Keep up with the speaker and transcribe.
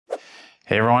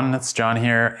Hey everyone, it's John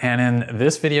here, and in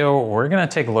this video we're going to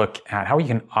take a look at how we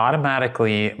can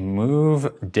automatically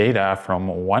move data from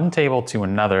one table to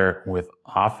another with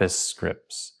Office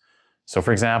scripts. So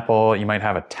for example, you might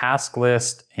have a task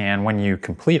list, and when you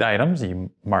complete items,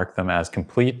 you mark them as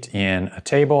complete in a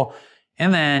table,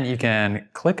 and then you can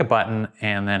click a button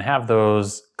and then have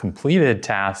those completed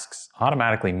tasks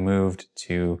automatically moved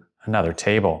to another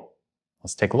table.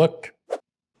 Let's take a look.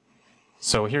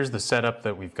 So here's the setup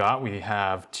that we've got. We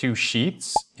have two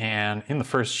sheets, and in the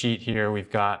first sheet here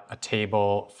we've got a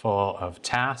table full of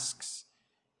tasks,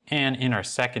 and in our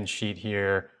second sheet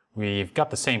here we've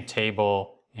got the same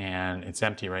table and it's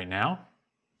empty right now.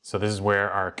 So this is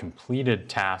where our completed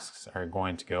tasks are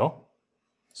going to go.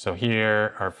 So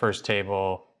here, our first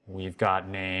table we've got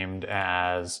named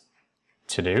as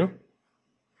to do,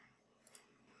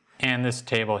 and this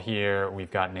table here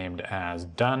we've got named as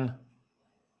done.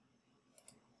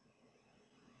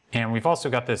 And we've also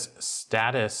got this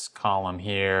status column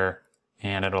here,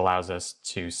 and it allows us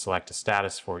to select a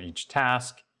status for each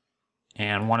task.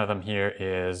 And one of them here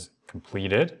is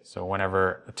completed. So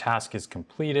whenever a task is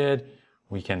completed,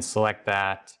 we can select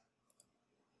that.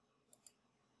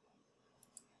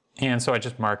 And so I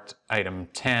just marked item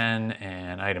 10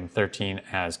 and item 13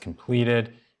 as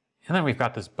completed. And then we've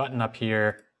got this button up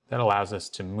here that allows us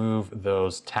to move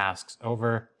those tasks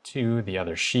over to the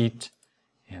other sheet.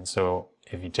 And so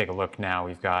if you take a look now,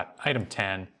 we've got item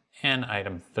 10 and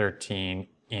item 13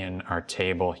 in our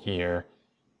table here.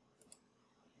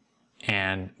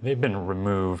 And they've been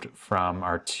removed from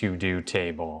our to-do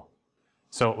table.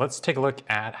 So let's take a look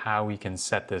at how we can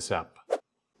set this up.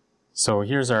 So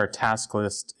here's our task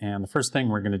list, and the first thing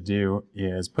we're going to do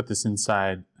is put this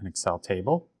inside an Excel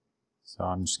table. So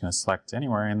I'm just going to select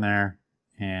anywhere in there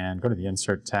and go to the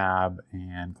Insert tab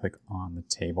and click on the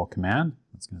Table command.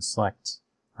 It's going to select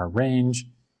our range,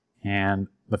 and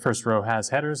the first row has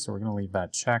headers, so we're going to leave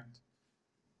that checked.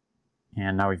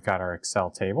 And now we've got our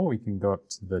Excel table. We can go up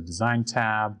to the Design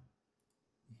tab,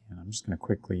 and I'm just going to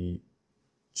quickly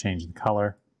change the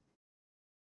color.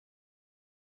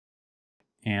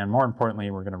 And more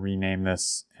importantly, we're going to rename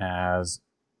this as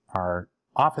our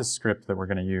Office script that we're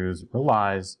going to use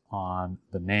relies on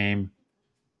the name.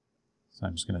 So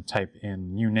I'm just going to type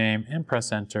in new name and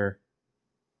press enter,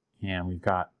 and we've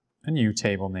got a new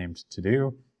table named to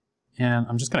do. And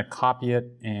I'm just going to copy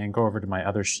it and go over to my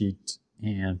other sheet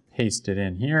and paste it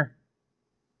in here.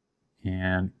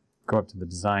 And go up to the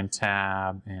Design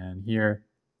tab, and here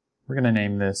we're going to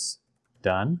name this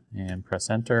done and press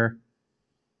enter.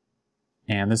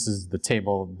 And this is the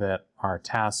table that our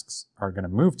tasks are going to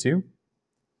move to.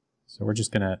 So we're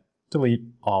just going to delete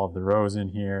all of the rows in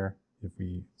here. If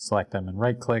we select them and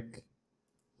right click,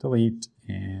 delete,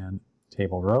 and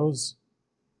table rows.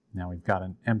 Now we've got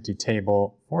an empty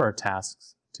table for our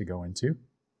tasks to go into.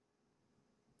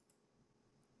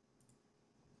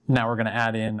 Now we're going to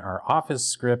add in our Office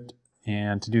script,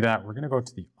 and to do that we're going to go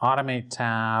to the Automate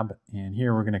tab, and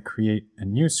here we're going to create a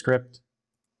new script.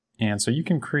 And so you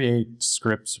can create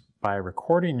scripts by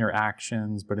recording your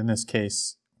actions, but in this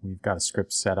case we've got a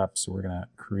script set up, so we're going to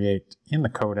create in the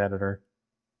code editor.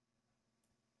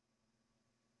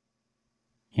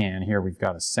 And here we've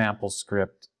got a sample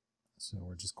script. So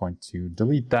we're just going to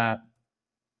delete that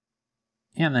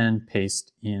and then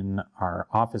paste in our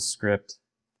Office script,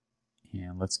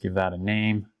 and let's give that a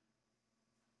name.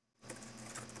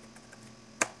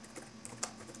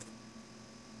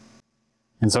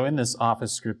 And so in this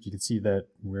Office script, you can see that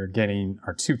we're getting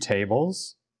our two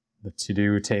tables, the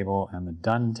to-do table and the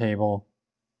done table.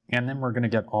 And then we're going to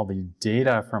get all the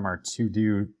data from our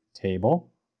to-do table.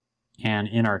 And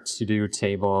in our to-do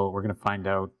table, we're going to find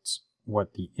out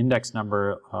what the index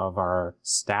number of our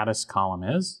status column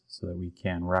is so that we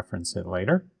can reference it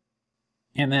later.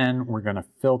 And then we're going to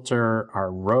filter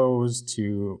our rows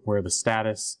to where the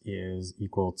status is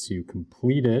equal to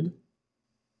completed.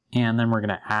 And then we're going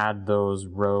to add those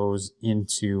rows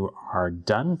into our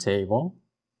done table.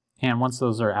 And once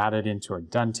those are added into our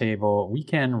done table, we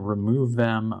can remove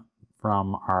them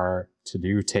from our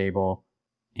to-do table.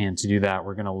 And to do that,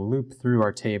 we're going to loop through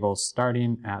our table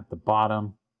starting at the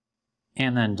bottom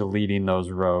and then deleting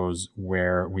those rows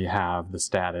where we have the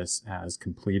status as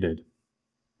completed.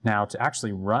 Now to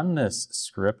actually run this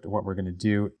script, what we're going to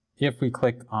do, if we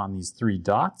click on these three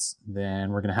dots,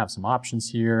 then we're going to have some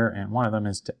options here, and one of them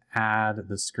is to add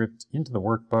the script into the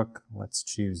workbook. Let's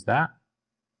choose that.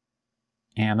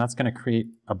 And that's going to create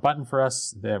a button for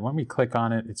us that when we click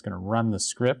on it, it's going to run the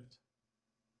script.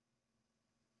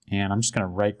 And I'm just going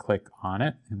to right click on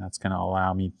it, and that's going to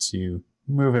allow me to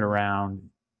move it around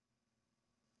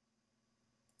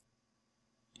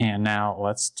And now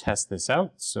let's test this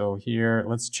out. So here,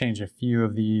 let's change a few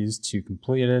of these to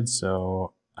completed.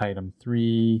 So item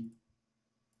 3,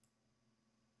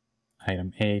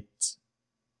 item 8,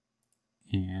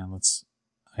 and let's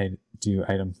do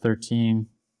item 13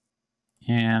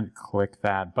 and click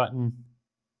that button.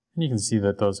 And you can see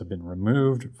that those have been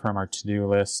removed from our to-do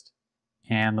list,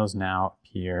 and those now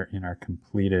appear in our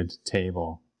completed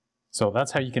table. So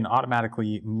that's how you can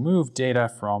automatically move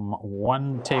data from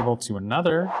one table to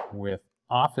another with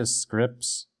Office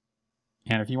scripts.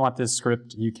 And if you want this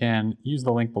script, you can use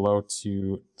the link below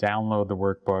to download the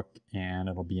workbook, and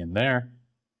it'll be in there.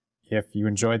 If you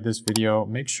enjoyed this video,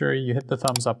 make sure you hit the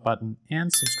thumbs up button and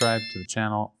subscribe to the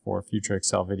channel for future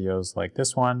Excel videos like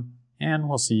this one, and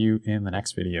we'll see you in the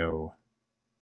next video.